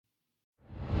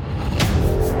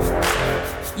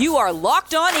You are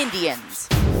Locked On Indians,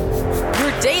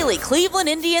 your daily Cleveland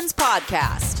Indians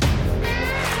podcast.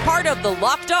 Part of the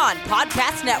Locked On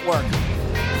Podcast Network,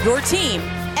 your team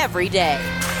every day.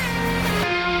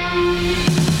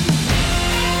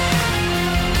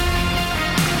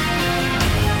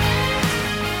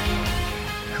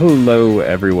 Hello,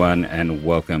 everyone, and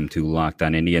welcome to Locked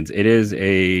On Indians. It is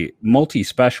a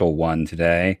multi-special one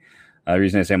today. The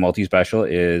reason I say multi-special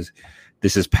is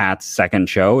this is Pat's second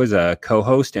show as a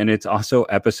co-host, and it's also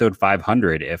episode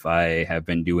 500, if I have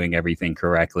been doing everything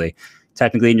correctly.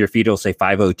 Technically, in your feed, it'll say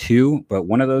 502, but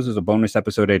one of those is a bonus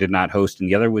episode I did not host, and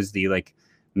the other was the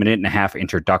minute and a half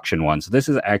introduction one. So this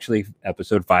is actually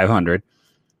episode 500.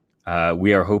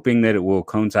 We are hoping that it will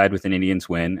coincide with an Indians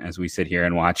win as we sit here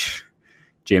and watch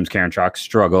James Karinchak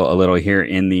struggle a little here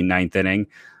in the ninth inning.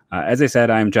 As I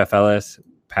said, I'm Jeff Ellis.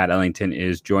 Pat Ellington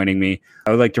is joining me. I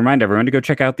would like to remind everyone to go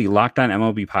check out the Locked On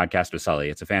MLB podcast with Sully.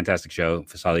 It's a fantastic show.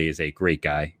 Sully is a great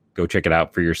guy. Go check it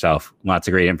out for yourself. Lots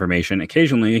of great information.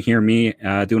 Occasionally, you hear me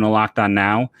doing a Locked On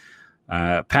Now.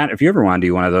 Pat, if you ever want to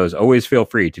do one of those, always feel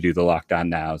free to do the Locked On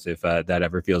Nows. If that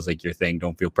ever feels like your thing,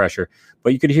 don't feel pressure.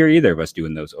 But you could hear either of us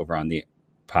doing those over on the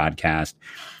podcast.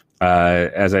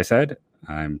 As I said,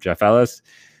 I'm Jeff Ellis.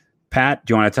 Pat,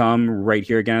 do you want to tell them right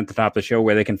here again at the top of the show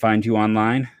where they can find you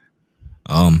online?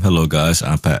 Hello guys,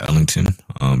 I'm Pat Ellington.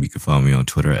 You can follow me on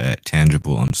Twitter at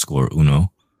tangible_uno.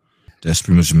 That's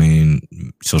pretty much the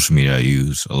main social media I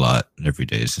use a lot every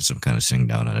day since I'm kind of sitting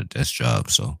down at a desk job.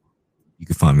 So you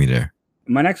can find me there.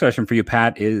 My next question for you,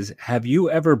 Pat, is have you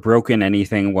ever broken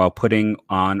anything while putting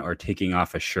on or taking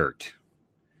off a shirt?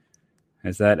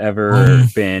 Has that ever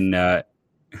been an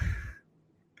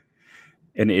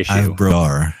issue? I've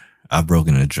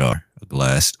broken a jar,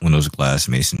 one of those glass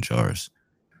mason jars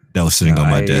that was sitting on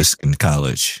my desk in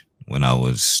college when I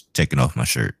was taking off my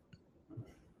shirt.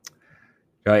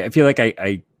 I feel like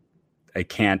I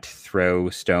can't throw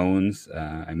stones.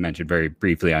 I mentioned very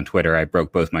briefly on Twitter, I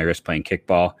broke both my wrists playing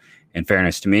kickball. In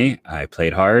fairness to me, I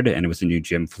played hard and it was a new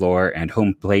gym floor and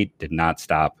home plate did not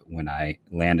stop when I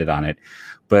landed on it.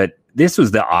 But this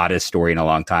was the oddest story in a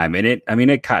long time. And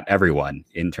it caught everyone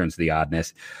in terms of the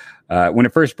oddness. When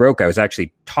it first broke, I was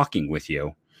actually talking with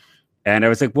you. And I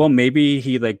was like, well, maybe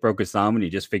he broke his thumb and he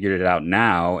just figured it out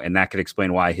now. And that could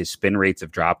explain why his spin rates have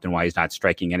dropped and why he's not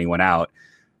striking anyone out.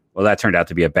 Well, that turned out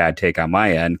to be a bad take on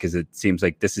my end because it seems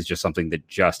like this is just something that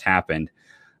just happened.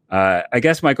 I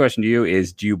guess my question to you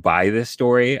is, do you buy this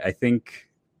story? I think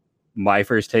my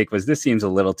first take was this seems a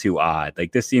little too odd.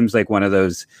 This seems like one of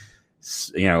those,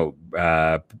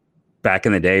 back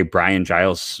in the day, Brian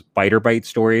Giles spider bite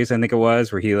stories, I think it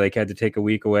was, where he had to take a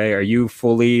week away. Are you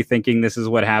fully thinking this is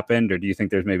what happened, or do you think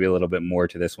there's maybe a little bit more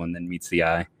to this one than meets the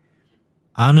eye?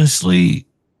 Honestly,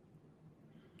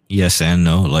 yes and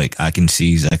no. I can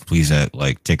see Zach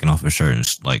Plesac taking off his shirt and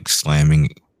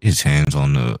slamming his hands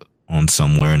on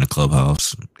somewhere in the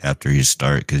clubhouse after his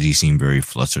start because he seemed very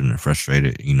flustered and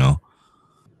frustrated.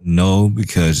 No,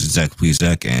 because Zach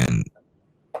Plesac and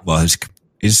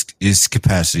his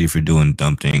capacity for doing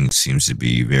dumb things seems to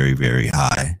be very, very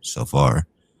high so far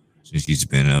since he's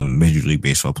been a Major League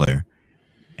Baseball player.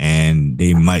 And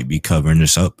they might be covering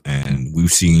this up. And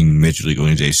we've seen Major League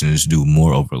organizations do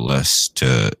more over less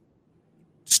to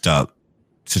stop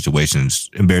embarrassing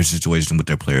situations with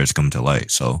their players come to light.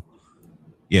 So,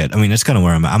 yeah, that's kind of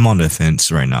where I'm at. I'm on the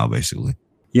fence right now, basically.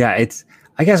 Yeah,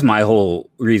 I guess my whole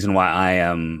reason why I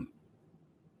am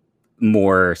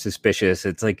more suspicious,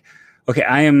 it's okay,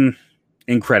 I am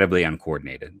incredibly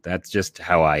uncoordinated. That's just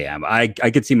how I am. I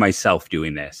could see myself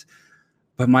doing this.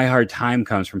 But my hard time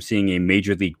comes from seeing a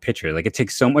major league pitcher. It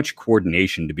takes so much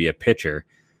coordination to be a pitcher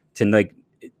to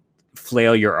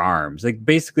flail your arms.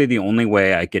 Basically the only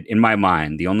way I could, in my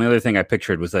mind, the only other thing I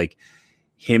pictured was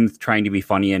him trying to be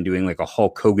funny and doing a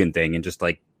Hulk Hogan thing and just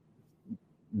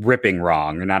ripping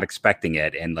wrong or not expecting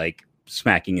it and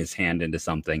smacking his hand into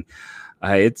something.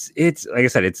 It's like I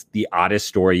said, it's the oddest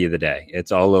story of the day.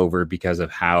 It's all over because of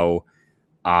how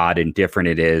odd and different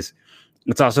it is.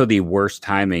 It's also the worst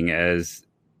timing as,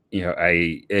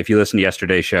 if you listen to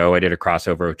yesterday's show, I did a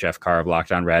crossover with Jeff Carr of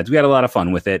Locked On Reds. We had a lot of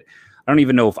fun with it. I don't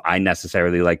even know if I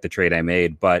necessarily like the trade I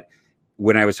made, but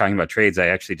when I was talking about trades, I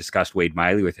actually discussed Wade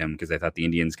Miley with him because I thought the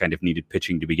Indians kind of needed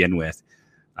pitching to begin with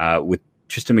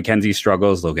Tristan McKenzie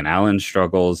struggles, Logan Allen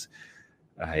struggles.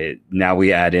 Now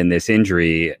we add in this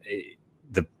injury.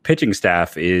 The pitching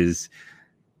staff is,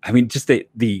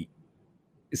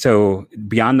 so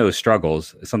beyond those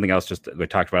struggles, something else just we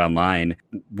talked about online,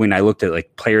 when I looked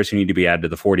at players who need to be added to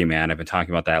the 40-man, I've been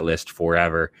talking about that list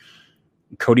forever.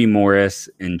 Cody Morris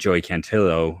and Joey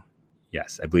Cantillo,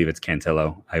 Yes, I believe it's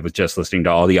Cantillo. I was just listening to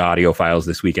all the audio files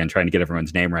this weekend trying to get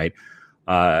everyone's name right.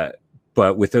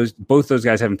 But with both those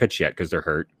guys haven't pitched yet because they're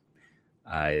hurt.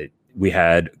 We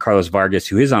had Carlos Vargas,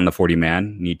 who is on the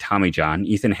 40-man, need Tommy John.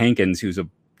 Ethan Hankins, who's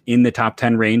in the top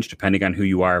 10 range, depending on who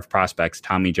you are of prospects,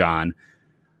 Tommy John.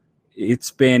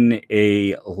 It's been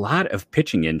a lot of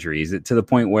pitching injuries to the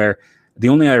point where the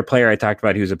only other player I talked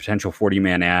about who's a potential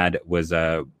 40-man ad was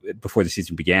before the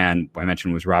season began, I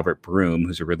mentioned was Robert Broom,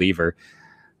 who's a reliever.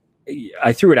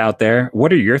 I threw it out there.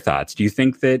 What are your thoughts? Do you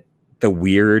think that the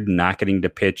weird not getting to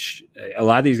pitch, a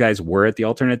lot of these guys were at the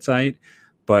alternate site,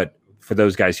 but for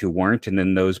those guys who weren't, and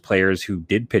then those players who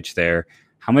did pitch there,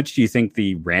 how much do you think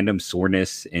the random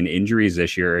soreness and injuries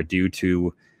this year are due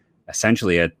to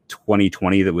essentially a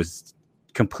 2020 that was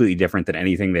completely different than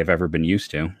anything they've ever been used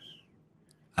to?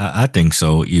 I think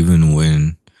so. Even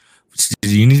when the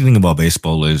unique thing about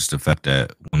baseball is the fact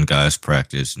that when guys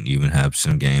practice and even have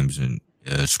some games and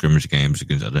scrimmage games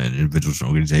against other individuals and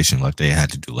organizations like they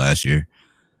had to do last year,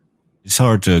 it's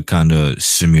hard to kind of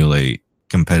simulate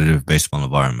competitive baseball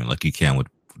environment like you can with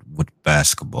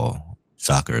basketball,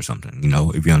 soccer, or something.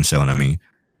 If you understand what I mean.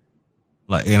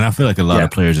 And I feel like a lot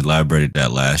of players elaborated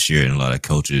that last year, and a lot of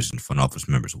coaches and front office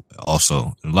members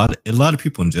also. And a lot of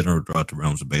people in general throughout the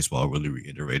realms of baseball really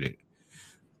reiterated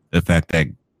the fact that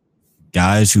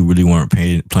guys who really weren't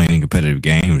playing competitive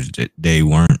games, that they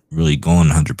weren't really going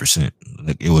 100%.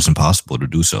 Like, it was impossible to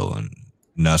do so, and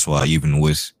that's why even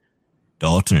with the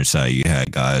alternate side, you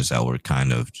had guys that were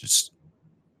kind of just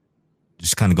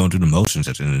kind of going through the motions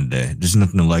at the end of the day. There's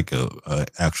nothing like a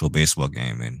actual baseball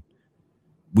game, and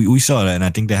we saw that, and I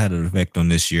think that had an effect on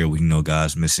this year. We know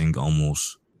guys missing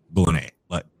almost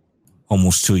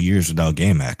 2 years without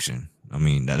game action. I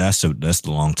mean, that's the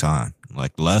long time.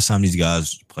 Like, the last time these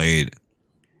guys played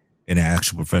in an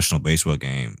actual professional baseball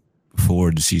game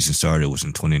before the season started was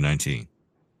in 2019.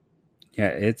 Yeah,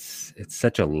 it's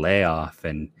such a layoff,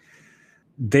 and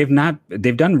they've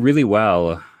done really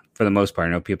well for the most part.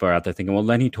 I know people are out there thinking, well,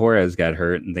 Lenny Torres got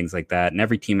hurt and things like that, and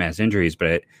every team has injuries,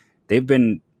 but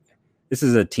this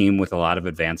is a team with a lot of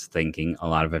advanced thinking, a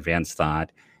lot of advanced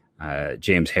thought.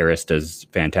 James Harris does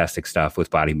fantastic stuff with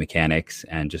body mechanics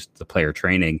and just the player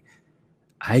training.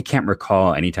 I can't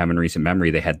recall any time in recent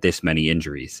memory they had this many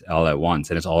injuries all at once,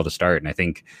 and it's all to start. And I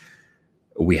think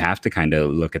we have to kind of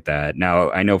look at that.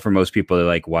 Now, I know for most people, they're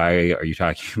like, why are you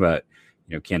talking about,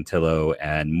 Cantillo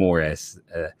and Morris?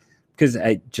 Because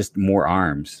just more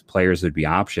arms. Players would be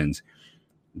options.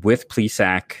 With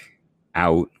Plesac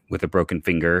out with a broken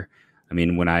finger, I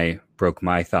mean, when I broke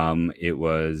my thumb, it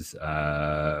was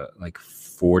like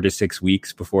 4 to 6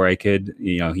 weeks before I could,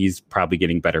 he's probably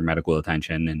getting better medical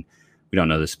attention, and we don't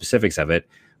know the specifics of it.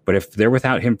 But if they're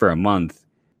without him for a month,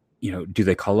 do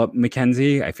they call up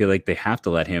McKenzie? I feel like they have to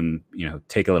let him,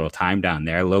 take a little time down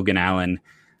there. Logan Allen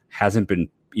hasn't been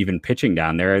even pitching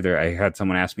down there. I had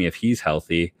someone ask me if he's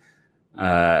healthy.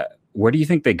 Where do you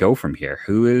think they go from here?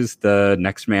 Who is the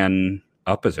next man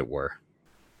up, as it were?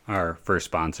 Our first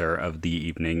sponsor of the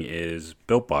evening is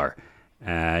Built Bar.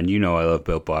 And I love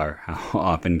Built Bar. How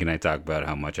often can I talk about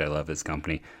how much I love this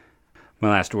company? My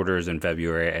last order is in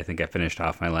February. I think I finished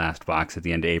off my last box at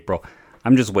the end of April.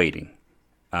 I'm just waiting.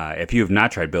 If you have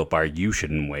not tried Built Bar, you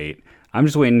shouldn't wait. I'm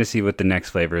just waiting to see what the next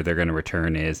flavor they're going to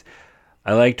return is.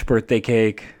 I liked birthday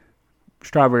cake.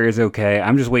 Strawberry is okay.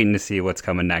 I'm just waiting to see what's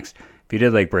coming next. If you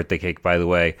did like birthday cake, by the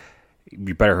way,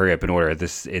 you better hurry up and order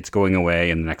this. It's going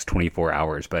away in the next 24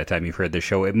 hours. By the time you've heard this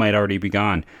show, it might already be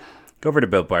gone. Go over to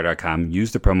BuiltBar.com.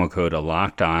 Use the promo code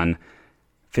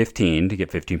LOCKEDON15 to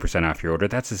get 15% off your order.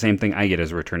 That's the same thing I get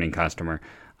as a returning customer.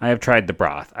 I have tried the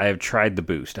broth. I have tried the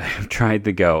boost. I have tried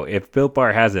the go. If Built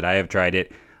Bar has it, I have tried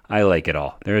it. I like it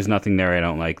all. There is nothing there I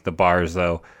don't like. The bars,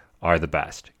 though, are the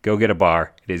best. Go get a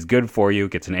bar. It is good for you.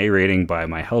 It gets an A rating by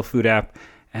my health food app,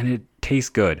 and it tastes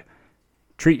good.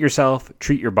 Treat yourself.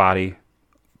 Treat your body.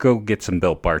 Go get some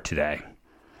Built Bar today.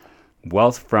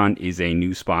 Wealthfront is a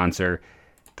new sponsor.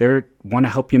 They want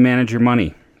to help you manage your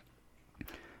money.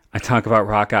 I talk about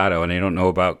Rock Auto, and I don't know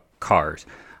about cars.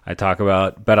 I talk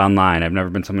about Bet Online. I've never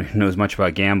been someone who knows much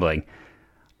about gambling.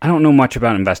 I don't know much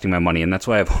about investing my money, and that's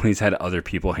why I've always had other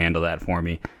people handle that for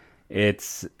me.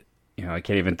 It's, I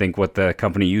can't even think what the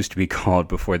company used to be called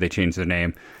before they changed their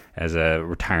name as a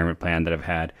retirement plan that I've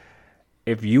had.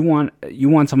 If you want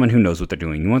someone who knows what they're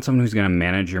doing, you want someone who's going to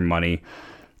manage your money,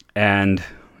 and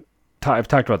I've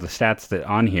talked about the stats that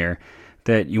on here,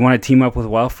 that you want to team up with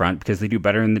Wealthfront because they do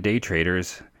better than the day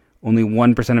traders. Only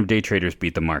 1% of day traders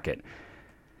beat the market.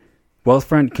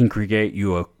 Wealthfront can create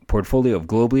you a portfolio of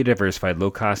globally diversified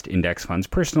low-cost index funds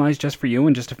personalized just for you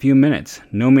in just a few minutes.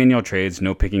 No manual trades,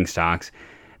 no picking stocks.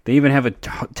 They even have a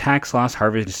tax loss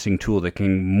harvesting tool that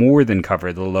can more than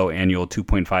cover the low annual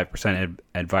 2.5%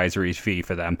 advisory fee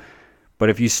for them. But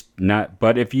if you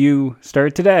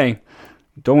start today,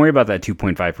 don't worry about that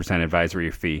 2.5%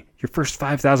 advisory fee. Your first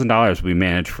 $5,000 will be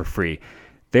managed for free.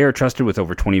 They are trusted with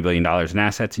over $20 billion in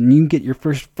assets, and you can get your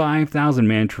first $5,000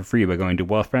 managed for free by going to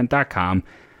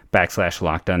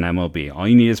wealthfront.com/LockedOnMLB. All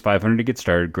you need is $500 to get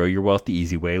started. Grow your wealth the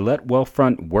easy way. Let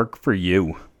Wealthfront work for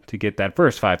you to get that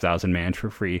first $5,000 managed for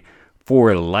free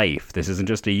for life. This isn't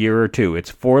just a year or two.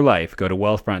 It's for life. Go to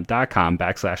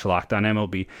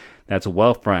wealthfront.com/LockedOnMLB. That's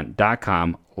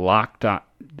wealthfront.com.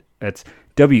 That's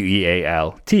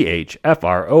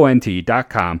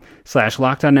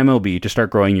WEALTHFRONT.com/LockedOnMLB to start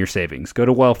growing your savings. Go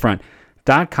to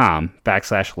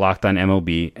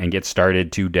wealthfront.com/LockedOnMLB and get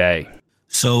started today.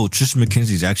 So Tristan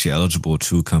McKenzie is actually eligible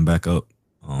to come back up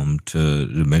to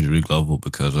the major league level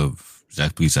because of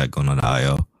Zach Plesac going on the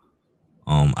IL.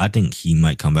 I think he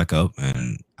might come back up,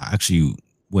 and I actually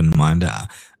wouldn't mind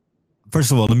that.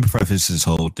 First of all, let me preface this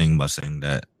whole thing by saying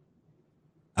that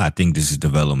I think this is a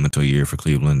developmental year for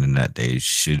Cleveland, and that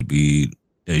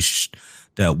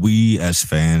that we as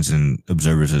fans and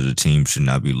observers of the team should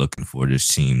not be looking for this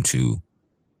team to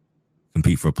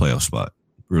compete for a playoff spot.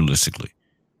 Realistically,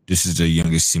 this is the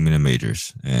youngest team in the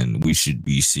majors, and we should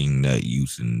be seeing that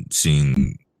youth and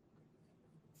seeing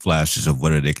flashes of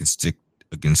whether they can stick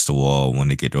against the wall when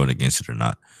they get thrown against it or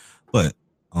not. But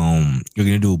you're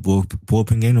gonna do a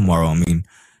bullpen game tomorrow. I mean,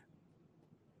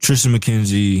 Tristan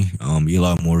McKenzie,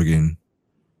 Eli Morgan.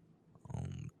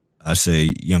 I say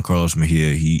young Carlos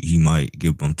Mejia. He might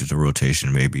get bumped into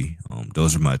rotation maybe.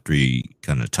 Those are my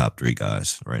top three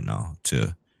guys right now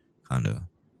to kind of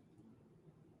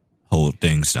hold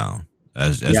things down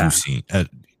as we've seen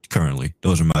currently.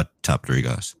 Those are my top three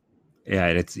guys. Yeah,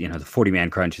 it's the 40-man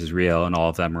crunch is real, and all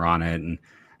of them are on it. And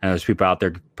there's people out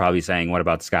there probably saying, "What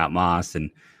about Scott Moss?"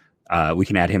 And we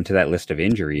can add him to that list of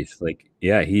injuries. Like,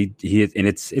 yeah, he and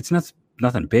it's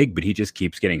nothing big, but he just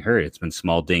keeps getting hurt. It's been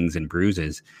small dings and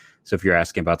bruises. So if you're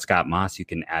asking about Scott Moss, you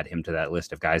can add him to that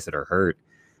list of guys that are hurt.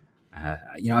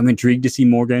 I'm intrigued to see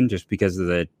Morgan just because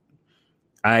of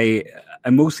I'm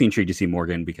mostly intrigued to see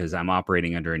Morgan because I'm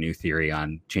operating under a new theory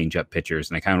on change-up pitchers,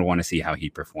 and I kind of want to see how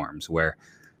he performs. Where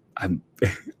I'm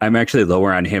actually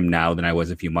lower on him now than I was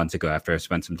a few months ago after I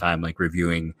spent some time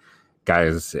reviewing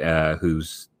guys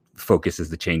whose focus is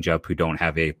the changeup who don't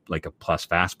have a plus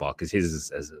fastball, because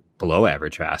his is a below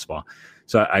average fastball.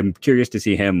 So I'm curious to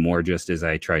see him more just as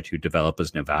I try to develop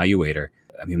as an evaluator.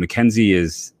 I mean, McKenzie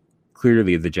is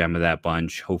clearly the gem of that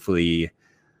bunch. Hopefully,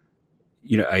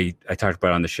 I talked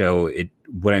about on the show,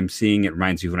 what I'm seeing, it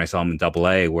reminds me of when I saw him in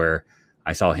AA, where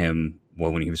I saw him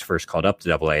when he was first called up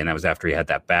to AA, and that was after he had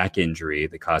that back injury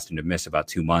that caused him to miss about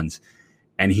 2 months.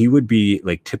 And he would be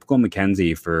like typical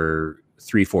McKenzie for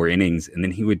 3-4 innings, and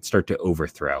then he would start to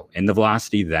overthrow, and the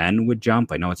velocity then would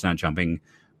jump. I know it's not jumping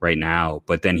right now,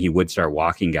 but then he would start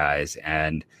walking guys.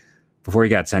 And before he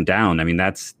got sent down, I mean,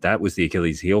 that was the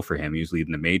Achilles heel for him. He was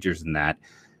leading the majors in that.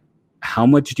 How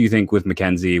much do you think with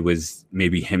McKenzie was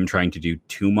maybe him trying to do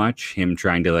too much, him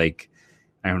trying to I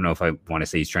don't know if I want to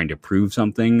say he's trying to prove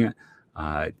something,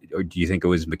 or do you think it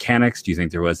was mechanics? Do you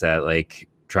think there was that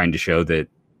trying to show that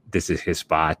this is his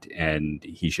spot and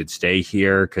he should stay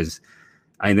here? Because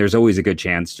there's always a good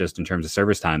chance, just in terms of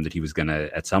service time, that he was going to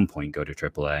at some point go to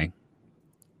AAA.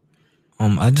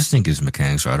 I just think his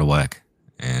mechanics are out of whack,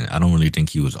 and I don't really think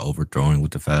he was overthrowing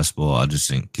with the fastball. I just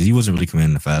think because he wasn't really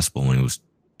commanding the fastball when he was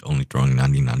only throwing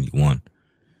 90-91,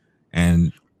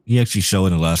 and he actually showed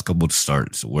in the last couple of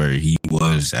starts where he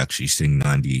was actually sitting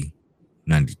 90,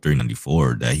 93,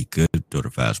 94 that he could throw the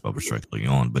fastball for strike early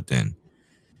on, but then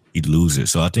he'd lose it.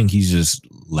 So I think he's just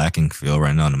lacking feel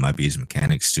right now, and it might be his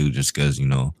mechanics too, just because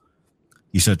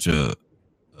he's such a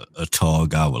tall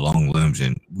guy with long limbs,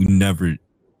 and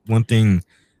one thing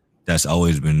that's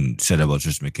always been said about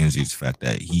Tristan McKenzie is the fact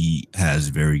that he has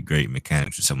very great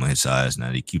mechanics for someone his size, and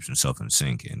that he keeps himself in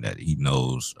sync, and that he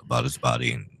knows about his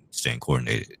body and staying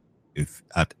coordinated.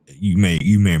 You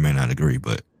may or may not agree,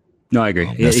 but no, I agree.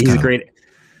 He's a great,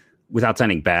 without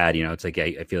sounding bad. It's like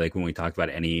I feel like when we talk about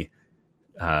any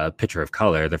pitcher of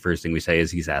color, the first thing we say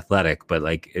is he's athletic, but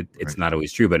it's not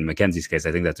always true. But in McKenzie's case,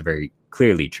 I think that's very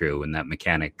clearly true, and that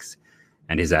mechanics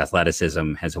and his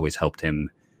athleticism has always helped him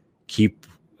keep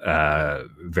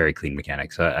very clean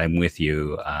mechanics. So I'm with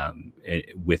you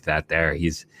with that there.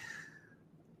 He's,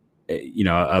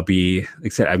 I'll be, like I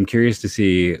said, I'm curious to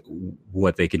see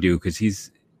what they can do, because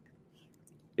he's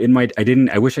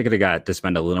I wish I could have got to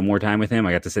spend a little more time with him.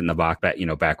 I got to sit in the box,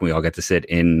 back when we all got to sit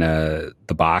in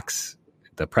the box,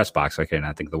 the press box. I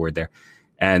cannot think of the word there.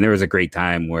 And there was a great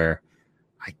time where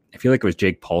I feel like it was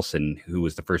Jake Paulson who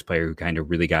was the first player who kind of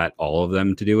really got all of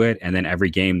them to do it. And then every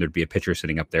game there'd be a pitcher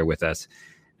sitting up there with us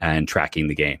and tracking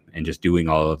the game and just doing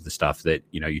all of the stuff that,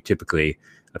 you typically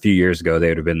a few years ago, they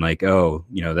would have been like, oh,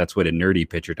 that's what a nerdy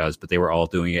pitcher does, but they were all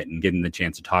doing it and getting the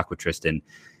chance to talk with Tristan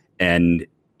and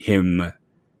him.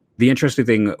 The interesting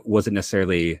thing wasn't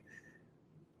necessarily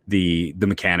the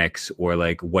mechanics or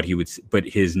like what he would, but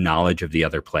his knowledge of the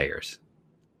other players.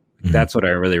 Mm-hmm. That's what I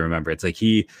really remember. It's like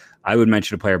I would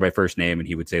mention a player by first name and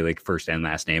he would say like first and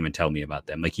last name and tell me about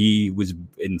them. Like he was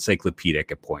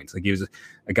encyclopedic at points. Like he was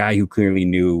a guy who clearly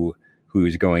knew who he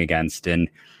was going against. And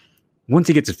once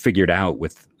he gets it figured out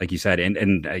with, like you said,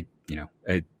 and I,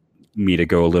 me to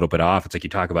go a little bit off, it's like you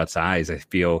talk about size. I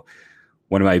feel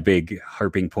one of my big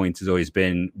harping points has always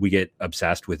been we get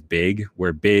obsessed with big,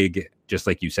 where big, just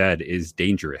like you said, is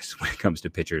dangerous when it comes to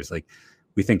pitchers. Like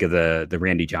we think of the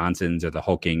Randy Johnsons or the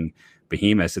hulking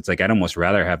behemoths. It's like I'd almost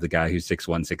rather have the guy who's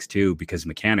 6'1", 6'2", because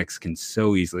mechanics can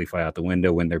so easily fly out the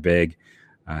window when they're big.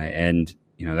 And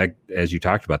that, as you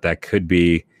talked about, that could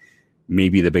be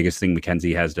maybe the biggest thing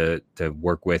McKenzie has to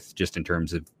work with, just in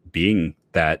terms of being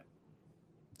that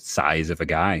size of a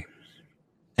guy.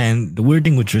 And the weird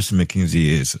thing with Tristan McKenzie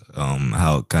is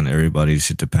how kind of everybody's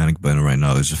hit the panic button right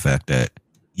now is the fact that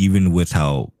even with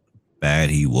how bad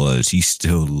he was, he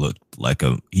still looked like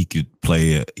he could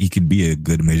be a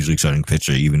good major league starting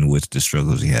pitcher even with the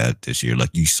struggles he had this year. Like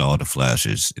you saw the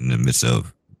flashes in the midst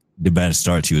of the bad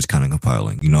starts he was kind of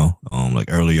compiling, like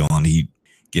early on he'd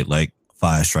get like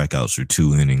 5 strikeouts through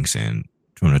 2 innings, and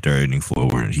from the third inning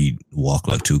forward he'd walk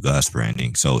like 2 guys per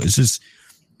inning. So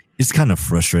it's kind of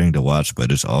frustrating to watch,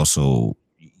 but it's also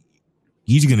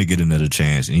he's going to get another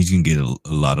chance, and he's going to get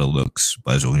a lot of looks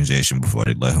by his organization before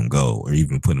they let him go or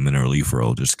even put him in a relief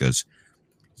role, just because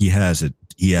he has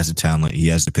the talent, he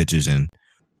has the pitches, and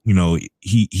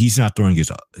he's not throwing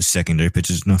his secondary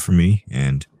pitches enough for me.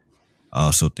 And I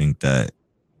also think that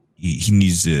he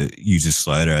needs to use his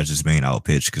slider as his main out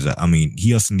pitch, because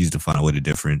he also needs to find a way to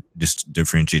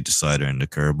differentiate the slider and the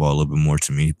curveball a little bit more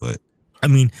to me. But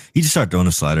he just started throwing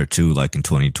a slider too, like in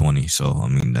 2020. So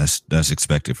that's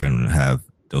expected for him to have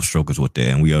those strokers with that.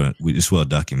 And it's well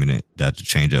documented that the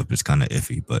changeup is kind of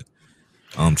iffy. But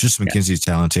just McKenzie is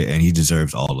talented, and he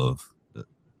deserves all of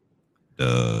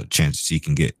the chances he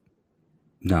can get.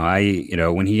 No,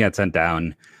 when he got sent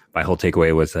down, my whole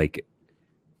takeaway was like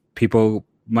people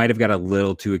might have got a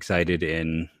little too excited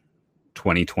in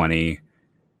 2020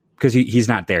 because he's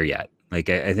not there yet. Like,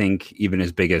 I think even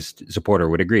his biggest supporter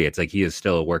would agree. It's like he is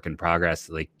still a work in progress.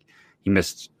 Like, he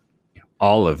missed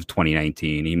all of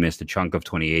 2019. He missed a chunk of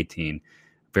 2018.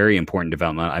 Very important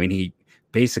development. He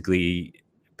basically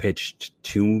pitched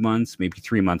 2 months, maybe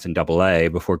 3 months in Double-A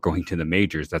before going to the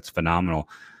majors. That's phenomenal.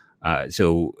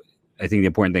 So I think the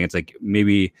important thing, it's like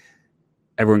maybe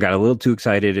everyone got a little too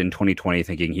excited in 2020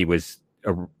 thinking he was,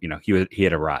 he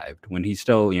had arrived, when he's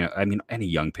still, any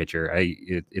young pitcher,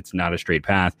 it's not a straight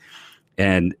path.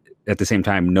 And at the same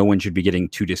time, no one should be getting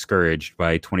too discouraged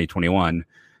by 2021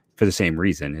 for the same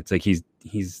reason. It's like he's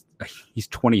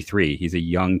 23. He's a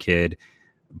young kid,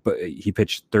 but he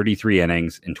pitched 33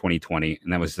 innings in 2020,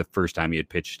 and that was the first time he had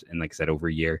pitched in, like I said, over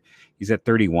a year. He's at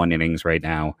 31 innings right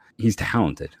now. He's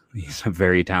talented. He's a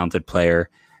very talented player,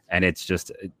 and it's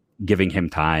just giving him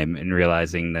time and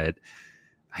realizing that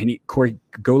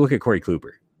go look at Corey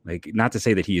Kluber. Like, not to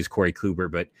say that he is Corey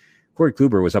Kluber, but Corey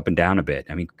Kluber was up and down a bit.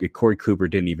 Corey Kluber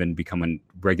didn't even become a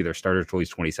regular starter until he's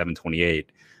 27,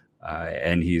 28.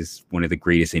 And he's one of the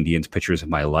greatest Indians pitchers of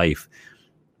my life.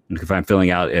 And if I'm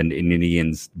filling out an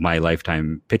Indians my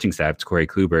lifetime pitching staff, it's Corey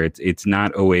Kluber. It's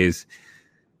not always.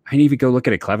 I need to go look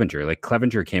at a Clevenger. Like,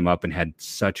 Clevenger came up and had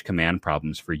such command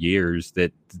problems for years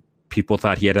that people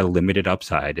thought he had a limited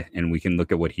upside, and we can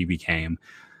look at what he became.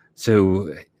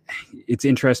 So it's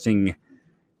interesting.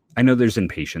 I know there's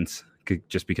impatience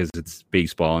just because it's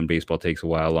baseball, and baseball takes a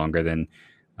while longer than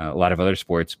a lot of other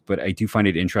sports. But I do find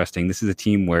it interesting. This is a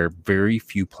team where very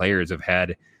few players have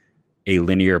had a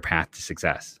linear path to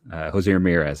success. Jose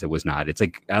Ramirez, it was not. It's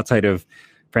like outside of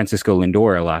Francisco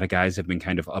Lindor, a lot of guys have been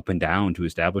kind of up and down to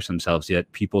establish themselves,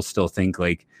 yet people still think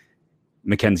like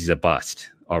McKenzie's a bust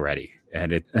already.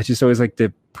 And I just always like to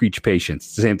preach patience.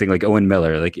 It's the same thing like Owen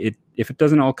Miller. Like, if it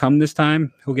doesn't all come this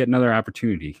time, he'll get another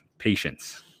opportunity.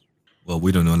 Patience. Well,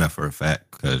 we don't know that for a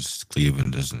fact because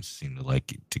Cleveland doesn't seem to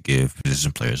like to give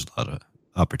position players a lot of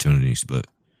opportunities. But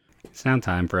it's now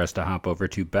time for us to hop over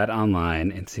to Bet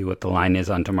Online and see what the line is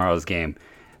on tomorrow's game.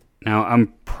 Now,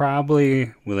 I'm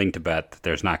probably willing to bet that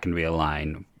there's not going to be a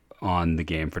line on the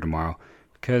game for tomorrow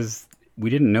because we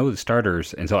didn't know the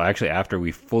starters until actually after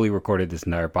we fully recorded this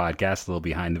entire podcast, a little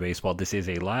behind the baseball. This is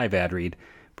a live ad read,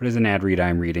 but as an ad read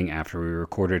I'm reading after we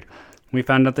recorded, we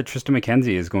found out that Tristan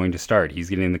McKenzie is going to start. He's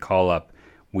getting the call up.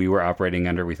 We were operating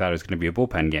under, we thought it was going to be a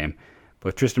bullpen game. But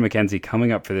with Tristan McKenzie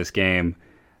coming up for this game,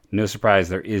 no surprise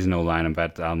there is no line on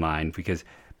BetOnline, because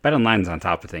BetOnline is on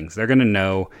top of things. They're going to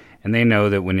know, and they know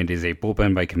that when it is a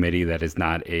bullpen by committee, that is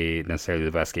not necessarily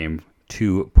the best game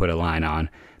to put a line on.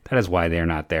 That is why they're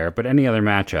not there. But any other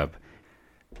matchup,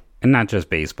 and not just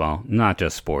baseball, not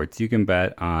just sports, you can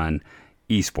bet on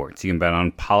esports. You can bet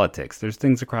on politics. There's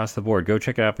things across the board. Go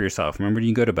check it out for yourself. Remember,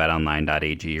 you can go to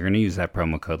betonline.ag. You're going to use that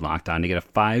promo code LOCKEDON to get a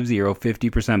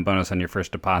 50% bonus on your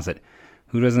first deposit.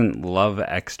 Who doesn't love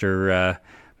extra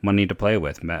money to play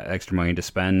with, extra money to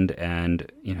spend, and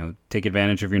take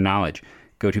advantage of your knowledge?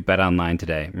 Go to BetOnline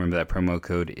today. Remember that promo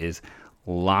code is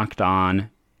LOCKEDON.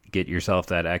 Get yourself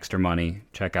that extra money.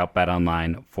 Check out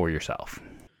BetOnline for yourself.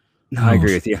 No, I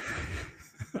agree with you.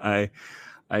 I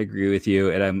agree with you,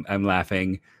 and I'm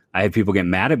laughing. I had people get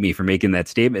mad at me for making that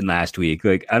statement last week.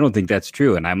 Like, I don't think that's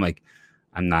true, and I'm like,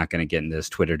 I'm not going to get in this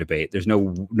Twitter debate. There's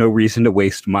no reason to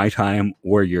waste my time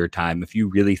or your time. If you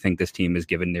really think this team has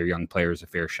given their young players a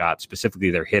fair shot,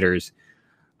 specifically their hitters,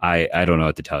 I don't know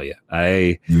what to tell you.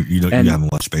 You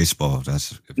haven't watched baseball.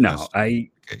 The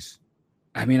case.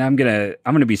 I mean, I'm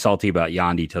gonna be salty about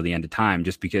Yandy till the end of time,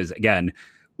 just because, again,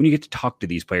 when you get to talk to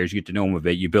these players, you get to know them a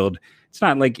bit. You build. It's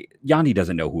not like Yandy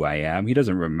doesn't know who I am. He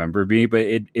doesn't remember me, but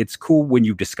it's cool when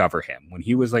you discover him. When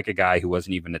he was like a guy who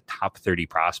wasn't even a top 30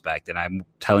 prospect, and I'm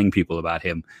telling people about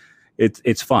him.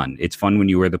 It's fun. It's fun when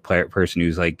you were the person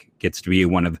who's like gets to be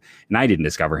one of. And I didn't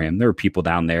discover him. There were people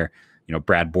down there.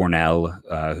 Brad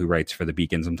Bornell, who writes for the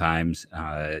Beacon sometimes,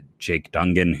 Jake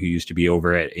Dungan, who used to be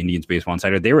over at Indians Baseball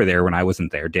Insider. They were there when I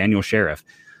wasn't there. Daniel Sheriff.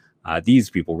 These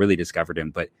people really discovered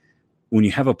him. But when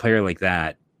you have a player like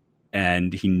that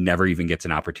and he never even gets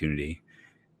an opportunity,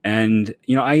 and,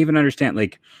 I even understand,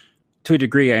 like, to a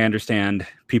degree, I understand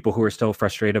people who are still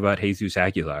frustrated about Jesus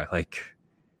Aguilar. Like,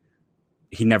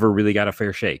 he never really got a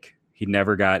fair shake. He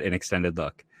never got an extended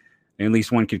look. And at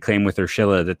least one could claim with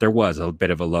Urshela that there was a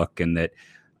bit of a look and that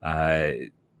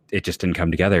it just didn't come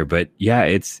together. But yeah,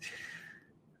 it's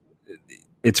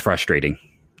frustrating.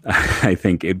 I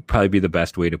think it'd probably be the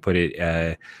best way to put it,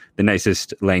 the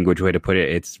nicest language way to put it.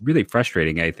 It's really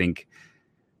frustrating. I think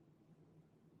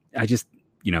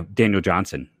Daniel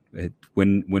Johnson,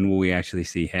 when will we actually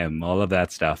see him? All of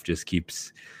that stuff just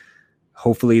keeps,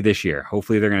 hopefully this year,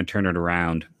 hopefully they're going to turn it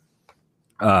around.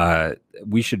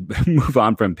 We should move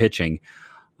on from pitching.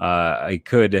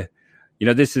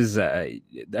 This is, I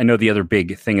know the other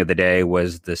big thing of the day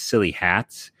was the silly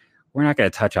hats. We're not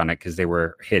going to touch on it because they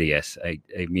were hideous. I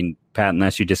mean, Pat,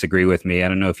 unless you disagree with me, I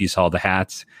don't know if you saw the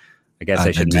hats. I guess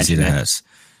I should mention the it. Hats.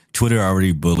 Twitter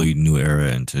already bullied New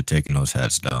Era into taking those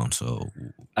hats down. So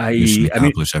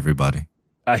accomplish everybody.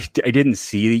 I didn't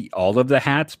see all of the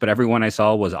hats, but everyone I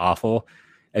saw was awful.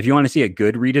 If you want to see a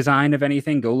good redesign of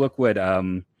anything, go look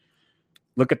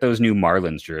at those new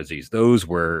Marlins jerseys. Those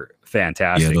were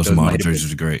fantastic. Yeah, those Marlins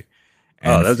jerseys are great.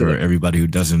 And everybody who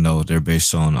doesn't know, they're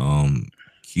based on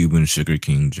Cuban Sugar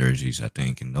King jerseys, I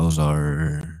think. And those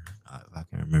are, I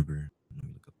can't remember. Let me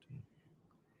look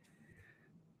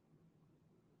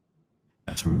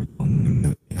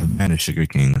up Havana Sugar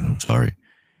King. I'm sorry.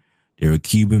 They're a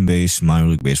Cuban-based minor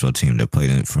league baseball team that played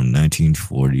in it from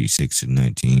 1946 to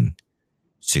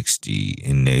 1960,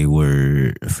 and they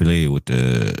were affiliated with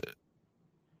the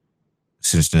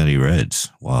Cincinnati Reds.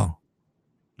 Wow.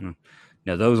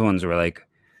 Now those ones were like,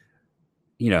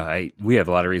 we have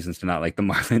a lot of reasons to not like the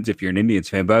Marlins if you're an Indians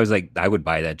fan, but I was like, I would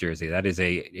buy that jersey. That is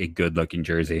a good looking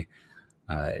jersey.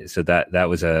 So that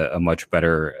was a much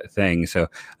better thing. So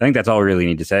I think that's all we really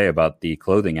need to say about the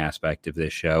clothing aspect of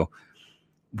this show.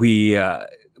 We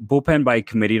bullpen by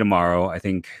committee tomorrow. I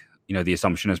think, the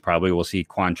assumption is probably we'll see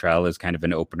Quantrill as kind of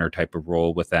an opener type of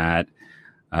role with that.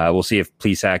 We'll see if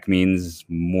Plesac means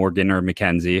Morgan or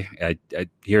McKenzie.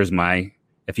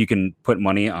 If you can put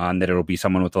money on that it'll be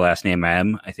someone with the last name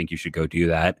M, I think you should go do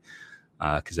that,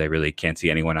 because I really can't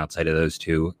see anyone outside of those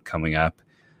two coming up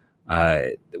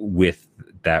with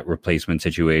that replacement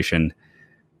situation.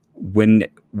 When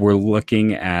we're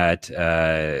looking at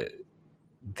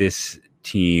this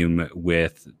team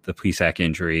with the Plesac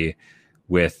injury,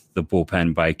 with the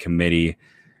bullpen by committee,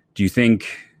 do you think,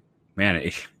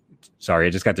 sorry, I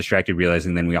just got distracted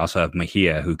realizing then we also have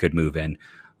Mejia who could move in.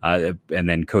 And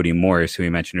then Cody Morris, who we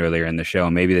mentioned earlier in the show.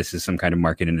 Maybe this is some kind of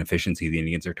market inefficiency the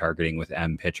Indians are targeting with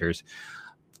M pitchers.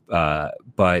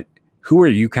 But who are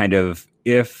you kind of,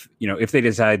 if they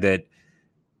decide that,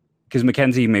 because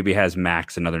McKenzie maybe has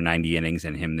max another 90 innings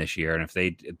in him this year, and if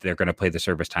they're going to play the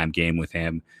service time game with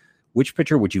him, which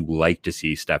pitcher would you like to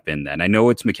see step in then? I know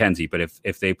it's McKenzie, but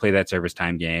if they play that service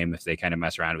time game, if they kind of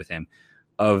mess around with him,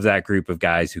 of that group of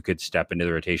guys who could step into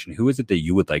the rotation, who is it that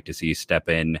you would like to see step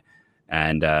in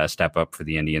and step up for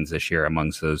the Indians this year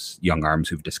amongst those young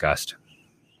arms we've discussed?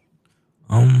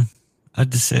 I'd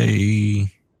just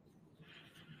say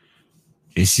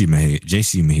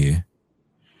JC Mejia.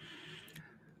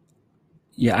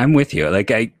 Yeah, I'm with you.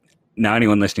 Like, now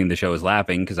anyone listening to the show is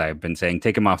laughing because I've been saying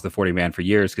take him off the 40-man for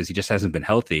years because he just hasn't been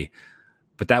healthy.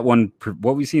 But that one,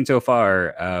 what we've seen so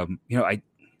far,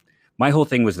 my whole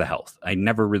thing was the health. I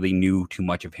never really knew too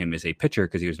much of him as a pitcher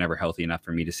because he was never healthy enough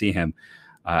for me to see him.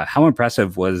 How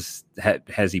impressive has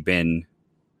he been?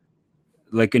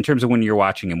 Like, in terms of when you're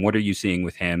watching him, what are you seeing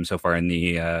with him so far in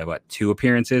the 2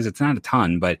 appearances? It's not a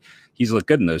ton, but he's looked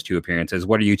good in those 2 appearances.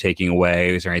 What are you taking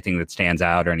away? Is there anything that stands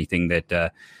out or anything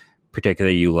that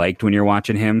particularly you liked when you're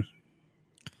watching him?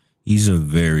 He's a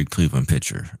very Cleveland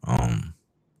pitcher.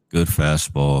 Good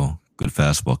fastball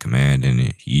command,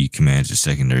 and he commands his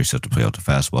secondary stuff to play out the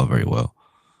fastball very well.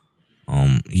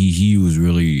 He was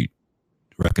really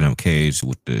racking up Ks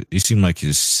with it seemed like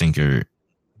his sinker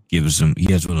gives him,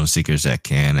 he has one of those sinkers that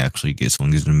can actually get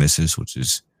swings and misses, which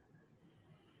is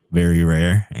very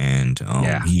rare. And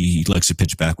he likes to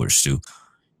pitch backwards too.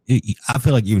 I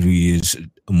feel like even if he is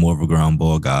more of a ground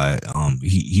ball guy,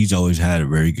 he's always had a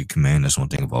very good command. That's one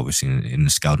thing I've always seen in the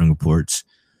scouting reports.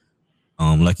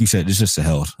 Like you said, it's just the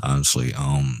health, honestly.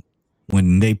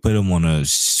 When they put him on a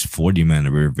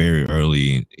 40-man very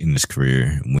early in his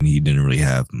career, when he didn't really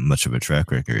have much of a track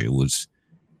record,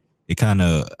 I kind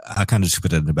of just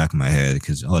put that in the back of my head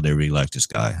because, they really like this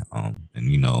guy. And,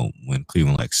 when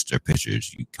Cleveland likes their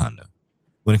pitchers,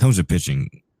 when it comes to pitching,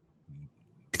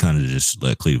 kind of just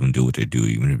let Cleveland do what they do,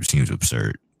 even if it seems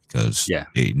absurd, because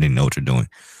they know what they're doing.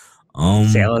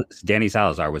 Danny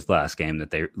Salazar was the last guy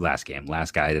that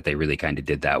they really kind of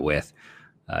did that with.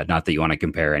 Not that you want to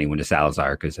compare anyone to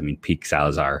Salazar, because peak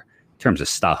Salazar in terms of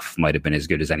stuff might have been as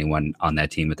good as anyone on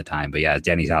that team at the time. But yeah,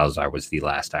 Danny Salazar was the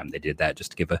last time they did that,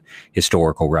 just to give a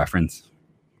historical reference.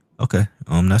 Okay,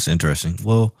 that's interesting.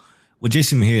 Well, with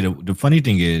JC Mejia, the funny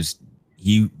thing is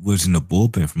he was in the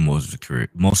bullpen for most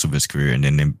of his career, and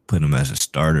then they put him as a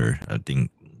starter, I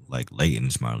think, like late in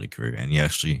his minor league career, and he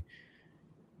actually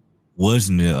was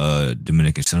in the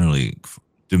Dominican Summer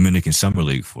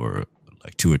League for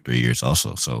like 2 or 3 years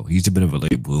also. So he's a bit of a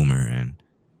late bloomer,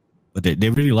 but they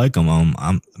really like him.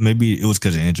 Maybe it was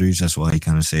because of injuries, that's why he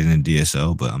kind of stayed in the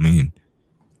DSL. But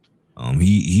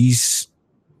he's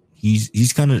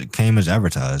kind of came as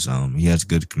advertised. He has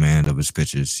good command of his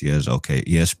pitches. He has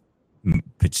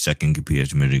pitch second, compete at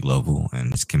the mid-league level,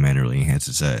 and his command really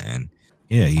enhances that. And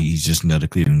he's just another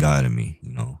Cleveland guy to me,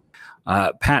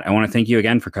 Pat, I want to thank you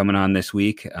again for coming on this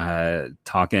week,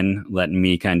 letting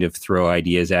me kind of throw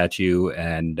ideas at you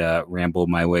and ramble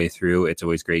my way through. It's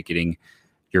always great getting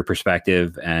your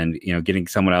perspective and, getting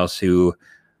someone else who,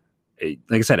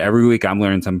 like I said, every week I'm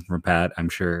learning something from Pat. I'm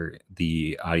sure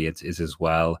the audience is as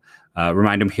well.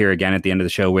 Remind them here again at the end of the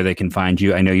show where they can find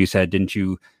you. I know you said, did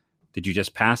you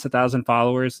just pass 1,000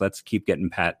 followers? Let's keep getting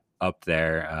Pat up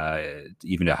there,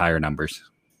 even to higher numbers.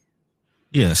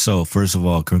 Yeah. So first of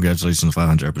all, congratulations on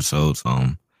 500 episodes.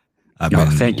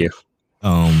 Thank you.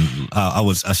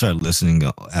 I started listening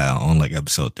on like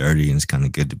episode 30, and it's kind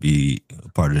of good to be a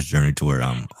part of this journey to where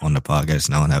I'm on the podcast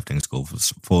now and have things go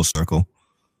full circle.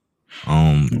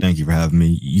 Thank you for having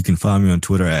me. You can find me on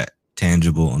Twitter at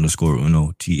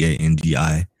tangible_uno,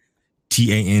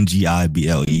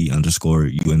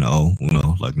 TANGIBLE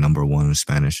 _UNO, like number 1 in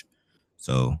Spanish.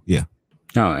 So yeah.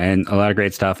 Oh, and a lot of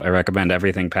great stuff. I recommend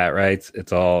everything Pat writes.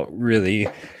 It's all really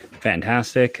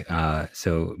fantastic.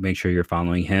 So make sure you're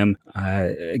following him.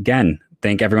 Again,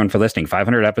 thank everyone for listening.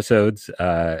 500 episodes.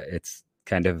 It's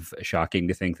kind of shocking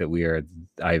to think that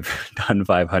I've done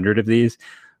 500 of these,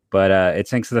 but it's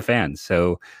thanks to the fans.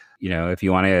 So, if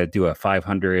you want to do a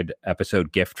 500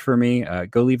 episode gift for me,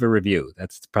 go leave a review.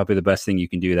 That's probably the best thing you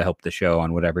can do to help the show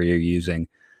on whatever you're using.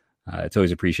 It's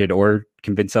always appreciated, or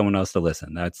convince someone else to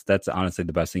listen. That's honestly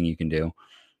the best thing you can do.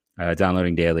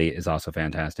 Downloading daily is also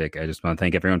fantastic. I just want to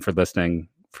thank everyone for listening.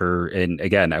 And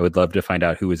again, I would love to find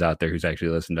out who is out there who's actually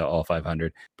listened to all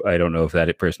 500. I don't know if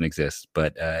that person exists,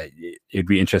 but it'd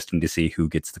be interesting to see who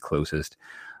gets the closest.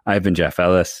 I've been Jeff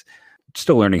Ellis.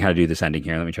 Still learning how to do this ending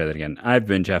here. Let me try that again. I've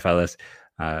been Jeff Ellis.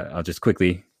 I'll just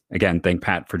quickly, again, thank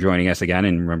Pat for joining us again.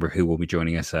 And remember who will be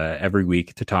joining us every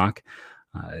week to talk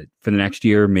for the next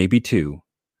year, maybe 2.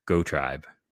 Go Tribe.